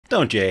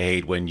Don't you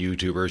hate when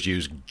YouTubers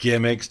use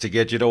gimmicks to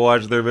get you to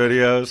watch their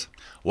videos?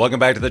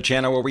 Welcome back to the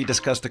channel where we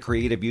discuss the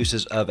creative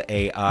uses of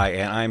AI,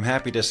 and I'm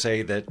happy to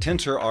say that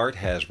TensorArt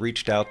has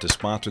reached out to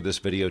sponsor this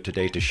video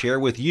today to share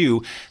with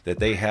you that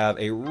they have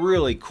a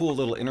really cool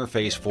little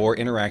interface for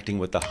interacting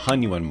with the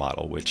Hunyuan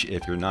model, which,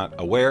 if you're not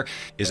aware,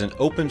 is an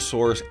open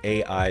source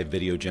AI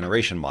video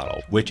generation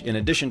model, which in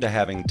addition to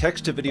having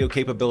text to video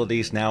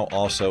capabilities now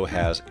also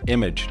has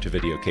image to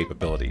video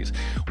capabilities.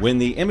 When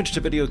the image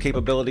to video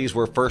capabilities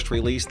were first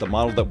released, the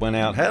model that went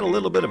out had a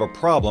little bit of a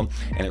problem,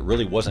 and it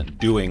really wasn't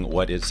doing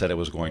what it said it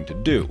was going to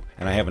do.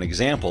 And I have an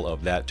example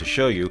of that to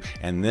show you,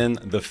 and then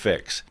the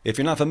fix. If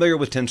you're not familiar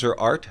with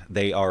TensorArt,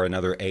 they are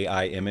another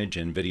AI image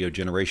and video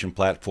generation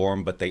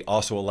platform, but they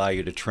also allow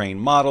you to train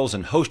models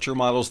and host your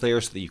models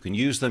there so that you can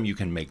use them. You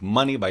can make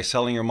money by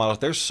selling your models.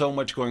 There's so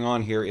much going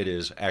on here. It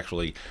is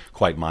actually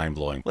quite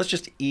mind-blowing. Let's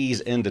just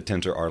ease into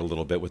TensorArt a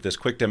little bit with this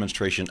quick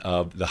demonstration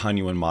of the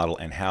Hunyuan model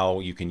and how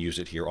you can use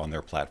it here on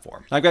their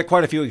platform. I've got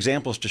quite a few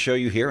examples to show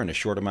you here in a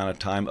short amount of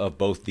time of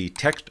both the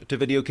text to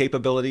video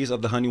capabilities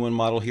of the Hunyuan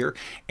model here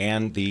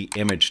and the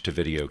image to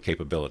video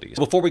capabilities.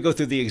 Before we go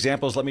through the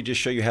examples, let me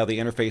just show you how the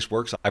interface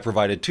works. I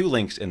provided two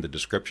links in the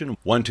description,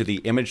 one to the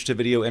image to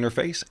video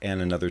interface and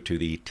another to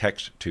the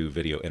text to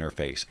video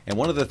interface. And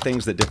one of the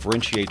things that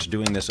differentiates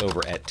doing this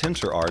over at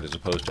TensorArt as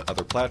opposed to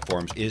other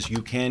platforms is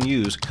you can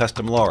use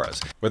custom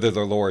Loras, whether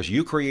they're Loras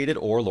you created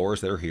or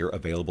Loras that are here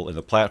available in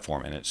the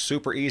platform. And it's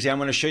super easy. I'm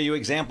going to show you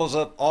examples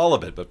of all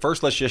of it, but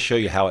first let's just show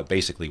you how it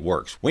basically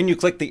works. When you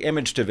click the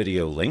image to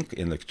video link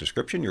in the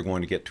description, you're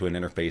going to get to an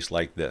interface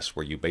like this,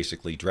 where you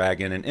basically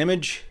drag in an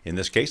image. In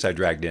this case, I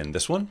dragged in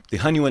this one. The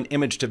Hunyuan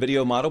image to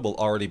video model will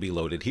already be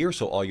loaded here,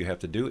 so all you have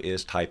to do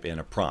is type in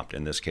a prompt.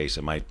 In this case,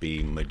 it might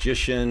be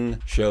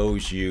magician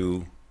shows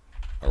you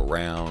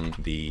around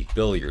the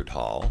billiard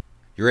hall.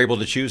 You're able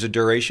to choose a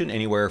duration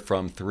anywhere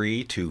from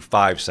 3 to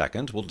 5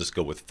 seconds. We'll just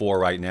go with 4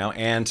 right now,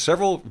 and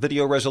several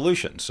video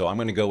resolutions. So I'm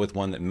going to go with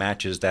one that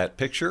matches that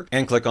picture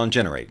and click on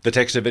generate. The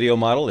text to video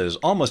model is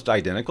almost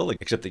identical,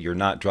 except that you're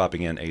not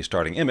dropping in a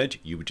starting image.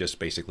 You would just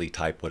basically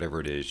type whatever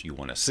it is you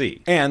want to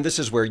see. And this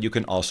is where you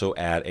can also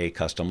add a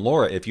custom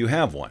Lora if you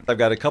have one. I've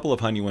got a couple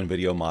of Hunyuan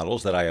video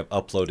models that I have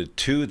uploaded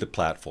to the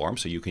platform,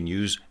 so you can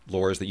use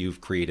Loras that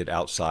you've created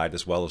outside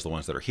as well as the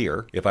ones that are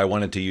here. If I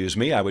wanted to use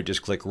me, I would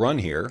just click run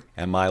here,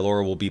 and my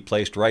Lora will be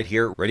placed right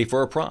here, ready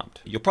for a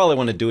prompt. You'll probably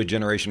want to do a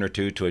generation or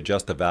two to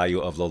adjust the value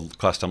of the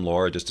custom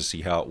Lora just to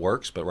see how it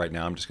works, but right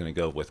now I'm just going to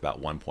go with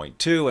about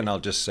 1.2, and I'll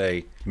just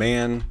say,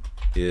 man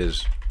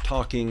is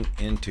talking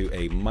into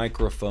a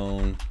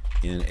microphone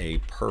in a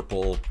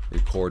purple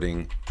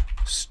recording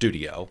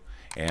studio,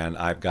 and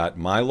I've got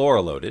my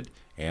Lora loaded,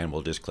 and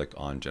we'll just click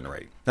on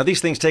generate. Now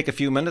these things take a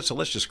few minutes, so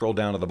let's just scroll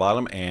down to the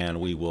bottom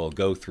and we will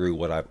go through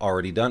what I've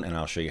already done, and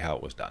I'll show you how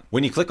it was done.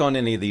 When you click on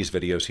any of these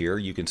videos here,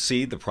 you can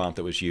see the prompt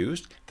that was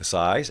used, the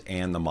size,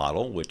 and the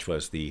model, which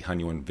was the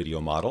Hunyuan video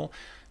model.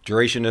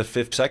 Duration of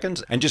 5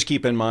 seconds, and just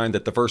keep in mind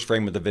that the first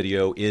frame of the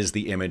video is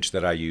the image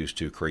that I used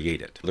to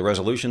create it. The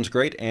resolution's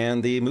great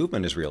and the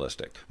movement is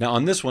realistic. Now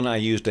on this one I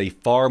used a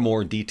far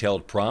more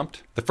detailed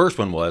prompt. The first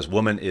one was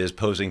woman is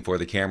posing for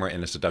the camera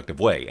in a seductive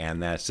way,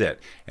 and that's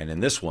it. And in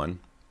this one,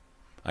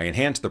 I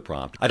enhanced the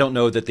prompt. I don't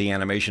know that the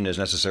animation is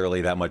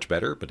necessarily that much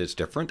better, but it's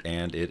different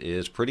and it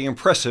is pretty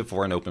impressive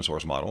for an open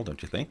source model,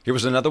 don't you think? Here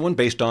was another one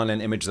based on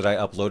an image that I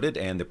uploaded,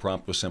 and the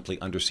prompt was simply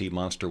undersea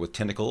monster with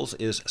tentacles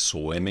is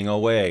swimming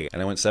away.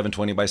 And I went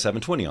 720 by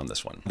 720 on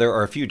this one. There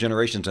are a few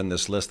generations in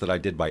this list that I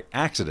did by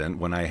accident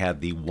when I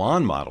had the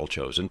Hunyuan model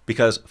chosen,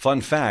 because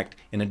fun fact,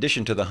 in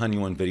addition to the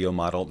Hunyuan video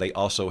model, they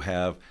also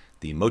have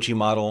the Mochi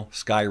model,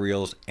 Sky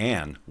Reels,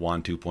 and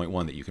Hunyuan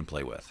 2.1 that you can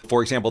play with.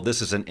 For example,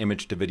 this is an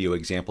image to video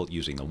example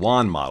using the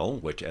Hunyuan model,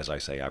 which, as I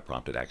say, I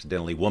prompted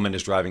accidentally. Woman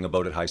is driving a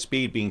boat at high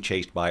speed being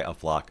chased by a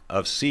flock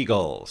of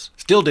seagulls.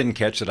 Still didn't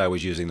catch that I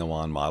was using the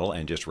Hunyuan model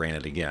and just ran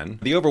it again.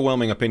 The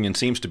overwhelming opinion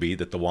seems to be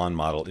that the Hunyuan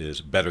model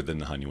is better than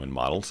the Hunyuan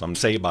model, some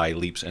say by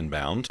leaps and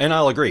bounds. And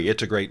I'll agree,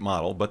 it's a great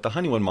model, but the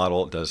Hunyuan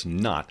model does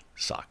not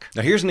suck.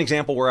 Now here's an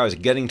example where I was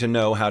getting to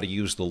know how to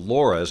use the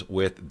Loras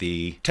with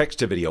the text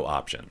to video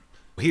option.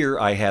 Here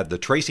I had the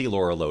Tracy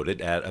Lora loaded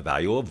at a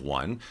value of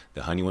 1,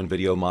 the Hunyuan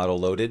video model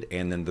loaded,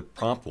 and then the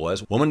prompt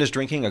was, woman is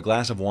drinking a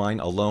glass of wine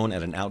alone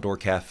at an outdoor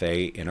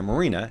cafe in a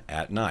marina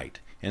at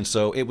night. And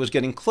so it was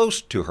getting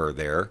close to her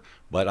there,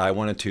 but I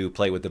wanted to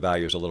play with the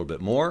values a little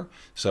bit more,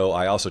 so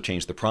I also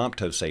changed the prompt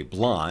to say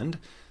blonde,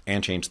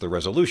 and changed the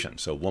resolution.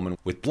 So woman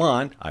with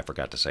blonde, I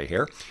forgot to say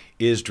hair,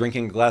 is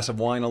drinking a glass of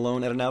wine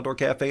alone at an outdoor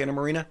cafe in a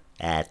marina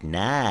at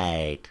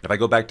night. If I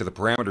go back to the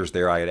parameters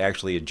there, I had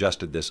actually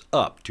adjusted this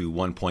up to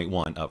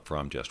 1.1, up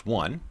from just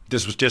 1.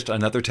 This was just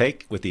another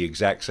take with the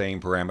exact same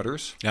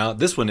parameters. Now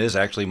this one is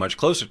actually much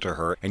closer to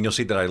her, and you'll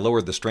see that I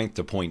lowered the strength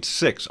to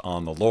 0.6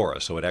 on the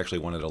Lora, so it actually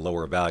wanted a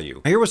lower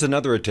value. Here was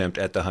another attempt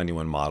at the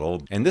Hunyuan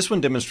model, and this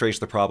one demonstrates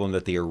the problem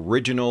that the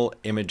original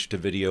image to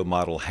video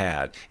model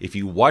had. If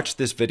you watch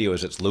this video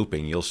as it's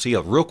looping, you'll see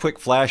a real quick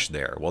flash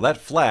there. Well, that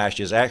flash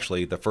is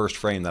actually the first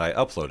frame that I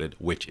uploaded,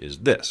 which is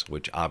this,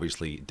 which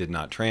obviously did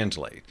not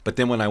translate. But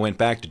then when I went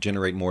back to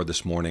generate more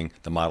this morning,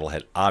 the model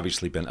had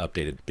obviously been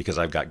updated because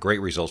I've got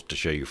great results to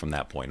show you from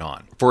that point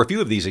on. For a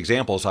few of these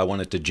examples, I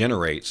wanted to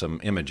generate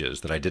some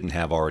images that I didn't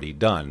have already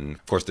done.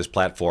 Of course, this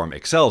platform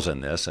excels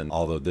in this, and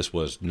although this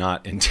was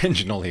not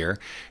intentional here,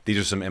 these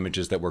are some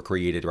images that were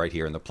created right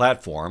here in the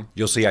platform.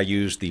 You'll see I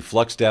used the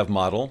FluxDev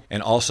model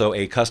and also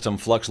a custom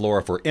Flux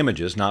Lora for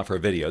images, not for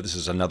video. This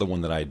is another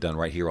one that I had done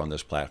right here on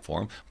this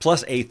platform,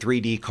 plus a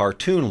 3D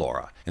cartoon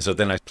Lora. And so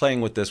then I was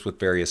playing with this with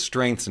various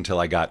strengths until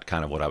I got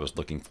kind of what I was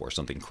looking for,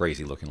 something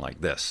crazy looking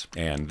like this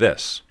and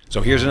this.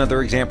 So here's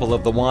another example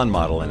of the Hunyuan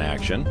model in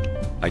action.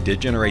 I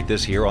did generate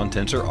this here on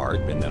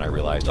TensorArt, and then I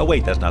realized, oh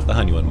wait, that's not the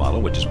Hunyuan model,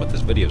 which is what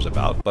this video is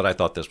about, but I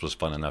thought this was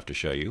fun enough to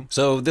show you.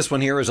 So this one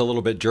here is a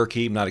little bit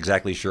jerky. I'm not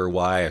exactly sure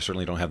why. I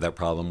certainly don't have that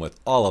problem with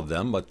all of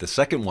them, but the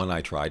second one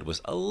I tried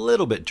was a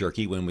little bit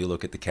jerky when we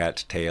look at the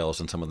cat's tails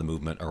and some of the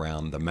movement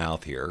around the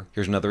mouth here.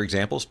 Here's another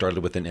example,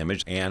 started with an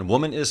image, and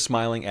woman is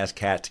smiling as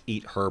cats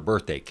eat her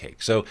birthday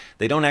cake. So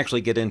they don't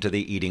actually get into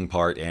the eating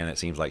part, and it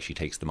seems like she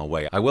takes them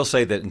away. I will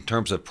say that in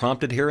terms of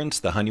prompt adherence,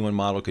 the Hunyuan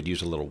model could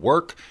use a little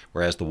work,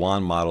 whereas the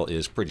Hunyuan model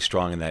is pretty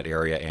strong in that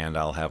area, and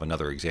I'll have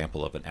another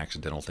example of an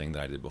accidental thing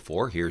that I did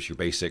before. Here's your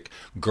basic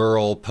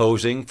girl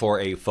posing for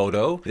a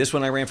photo. This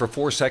one I ran for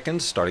 4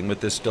 seconds, starting with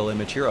this still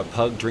image here, a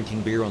pug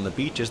drinking beer on the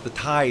beach as the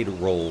tide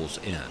rolls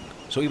in.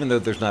 So even though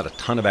there's not a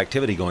ton of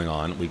activity going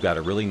on, we've got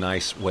a really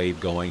nice wave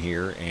going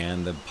here,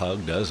 and the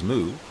pug does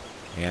move.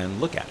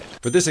 And look at it.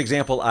 For this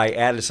example, I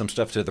added some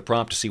stuff to the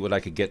prompt to see what I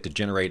could get to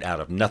generate out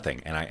of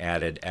nothing. And I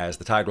added, as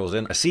the tide rolls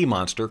in, a sea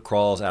monster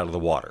crawls out of the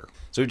water.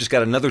 So we just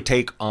got another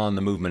take on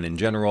the movement in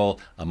general,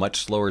 a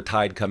much slower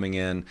tide coming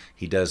in.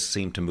 He does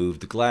seem to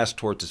move the glass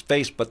towards his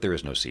face, but there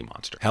is no sea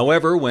monster.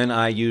 However, when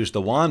I used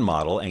the Hunyuan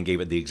model and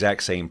gave it the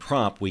exact same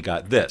prompt, we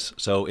got this.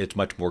 So it's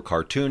much more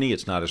cartoony,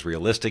 it's not as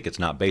realistic, it's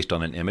not based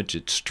on an image,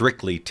 it's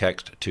strictly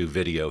text to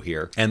video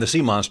here. And the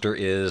sea monster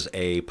is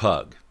a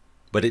pug.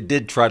 But it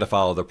did try to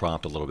follow the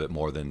prompt a little bit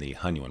more than the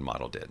Hunyuan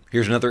model did.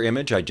 Here's another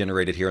image I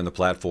generated here in the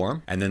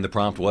platform, and then the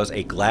prompt was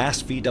a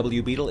glass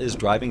VW Beetle is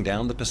driving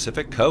down the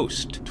Pacific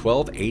coast,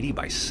 1280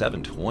 by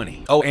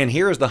 720. Oh, and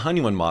here is the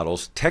Hunyuan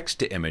model's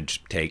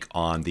text-to-image take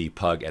on the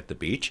pug at the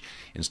beach.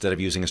 Instead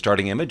of using a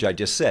starting image, I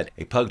just said,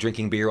 a pug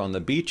drinking beer on the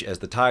beach as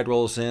the tide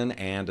rolls in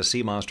and a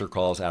sea monster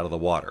crawls out of the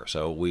water.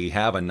 So we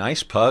have a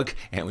nice pug,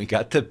 and we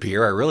got the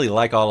beer. I really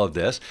like all of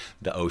this.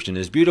 The ocean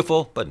is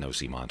beautiful, but no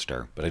sea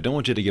monster. But I don't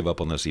want you to give up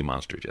on the sea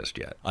monster just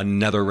yet.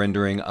 Another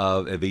rendering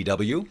of a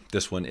VW.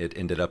 This one, it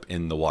ended up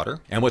in the water.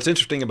 And what's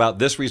interesting about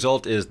this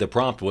result is the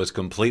prompt was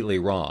completely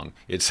wrong.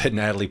 It said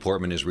Natalie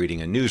Portman is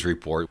reading a news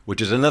report, which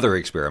is another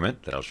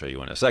experiment that I'll show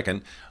you in a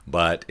second,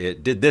 but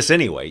it did this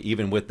anyway,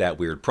 even with that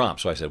weird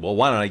prompt. So I said, well,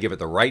 why don't I give it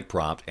the right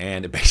prompt?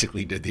 And it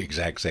basically did the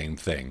exact same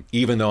thing,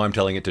 even though I'm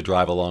telling it to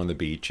drive along the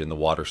beach and the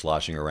water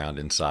sloshing around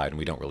inside, and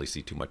we don't really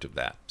see too much of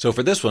that. So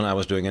for this one, I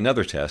was doing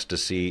another test to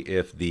see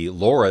if the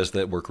Loras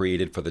that were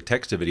created for the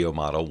text-to-video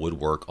model would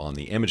work on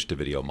the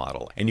image-to-video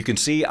model. And you can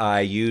see I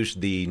used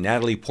the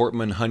Natalie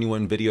Portman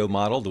Hunyuan video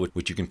model,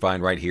 which you can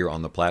find right here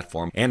on the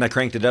platform. And I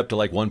cranked it up to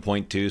like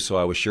 1.2, so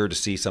I was sure to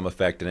see some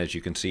effect. And as you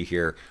can see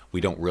here,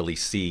 we don't really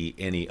see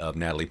any of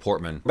Natalie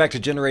Portman. Back to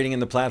generating in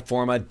the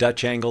platform, a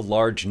Dutch-angled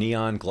large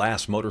neon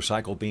glass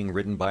motorcycle being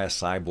ridden by a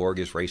cyborg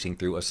is racing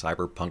through a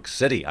cyberpunk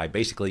city. I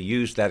basically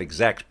used that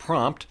exact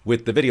prompt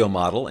with the video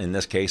model. In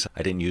this case,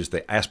 I didn't use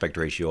the aspect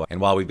ratio.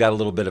 And while we've got a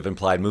little bit of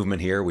implied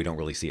movement here, we don't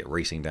really see it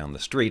racing down the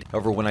street.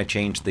 However, when I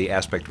changed the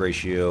aspect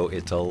ratio,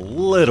 it's a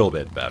little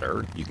bit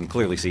better. You can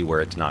clearly see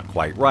where it's not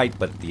quite right,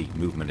 but the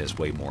movement is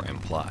way more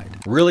implied.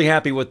 Really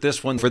happy with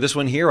this one. For this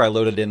one here, I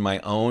loaded in my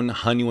own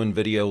Hunyuan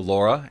video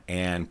Lora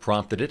and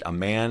prompted it, a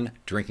man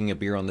drinking a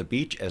beer on the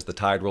beach as the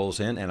tide rolls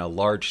in and a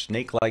large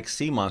snake-like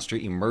sea monster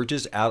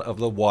emerges out of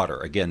the water.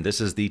 Again,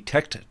 this is the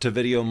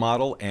text-to-video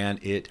model,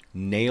 and it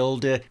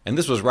nailed it. And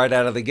this was right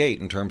out of the gate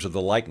in terms of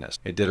the likeness.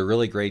 It did a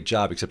really great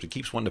job, except it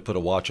keeps wanting to put a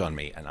watch on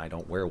me, and I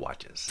don't wear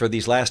watches. For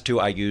these last two,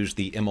 I used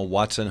the Emma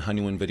Watson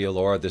Hunyuan video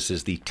Lora. This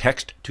is the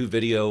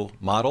text-to-video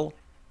model.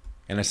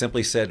 And I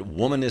simply said,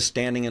 woman is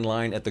standing in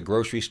line at the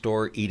grocery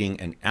store eating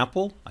an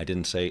apple. I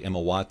didn't say Emma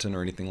Watson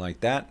or anything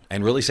like that.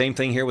 And really same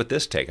thing here with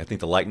this take. I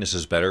think the likeness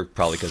is better,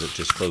 probably because it's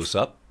just close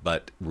up,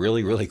 but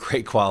really, really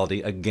great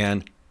quality.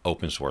 Again,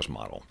 open source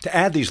model. To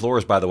add these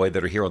Loras, by the way,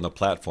 that are here on the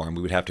platform,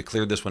 we would have to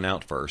clear this one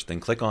out first, then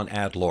click on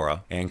Add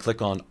Lora and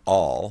click on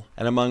All.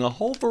 And among a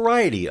whole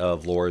variety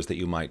of Loras that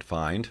you might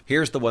find,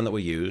 here's the one that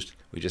we used.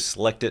 We just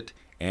select it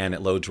and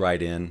it loads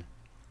right in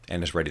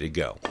and is ready to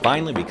go.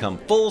 Finally, we come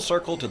full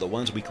circle to the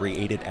ones we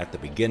created at the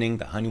beginning.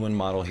 The Hunyuan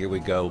model, here we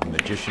go.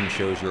 Magician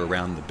shows you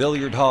around the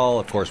billiard hall.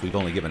 Of course, we've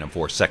only given him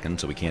 4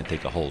 seconds, so we can't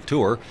take a whole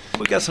tour.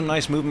 We've got some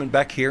nice movement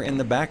back here in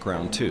the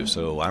background too,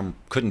 so I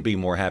couldn't be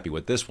more happy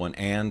with this one.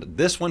 And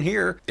this one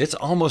here, it's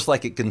almost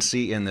like it can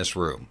see in this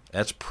room.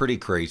 That's pretty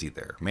crazy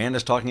there. Man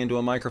is talking into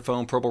a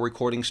microphone, Purple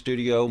Recording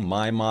Studio,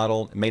 my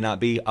model. It may not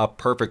be a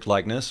perfect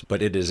likeness,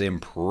 but it is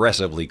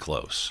impressively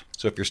close.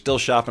 So if you're still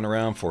shopping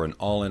around for an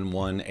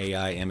all-in-one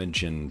AI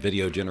image and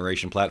video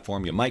generation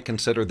platform, you might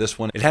consider this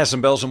one. It has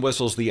some bells and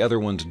whistles the other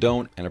ones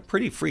don't, and a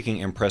pretty freaking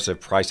impressive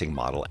pricing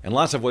model, and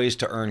lots of ways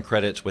to earn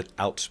credits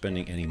without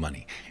spending any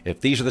money. If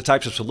these are the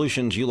types of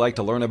solutions you like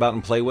to learn about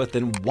and play with,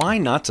 then why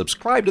not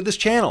subscribe to this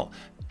channel?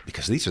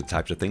 Because these are the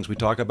types of things we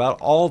talk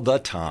about all the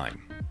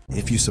time.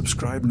 If you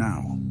subscribe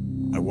now,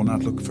 I will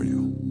not look for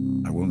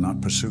you. I will not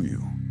pursue you.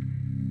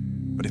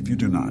 But if you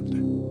do not,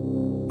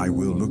 I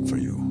will look for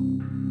you.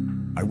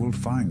 I will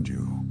find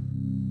you,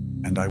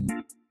 and I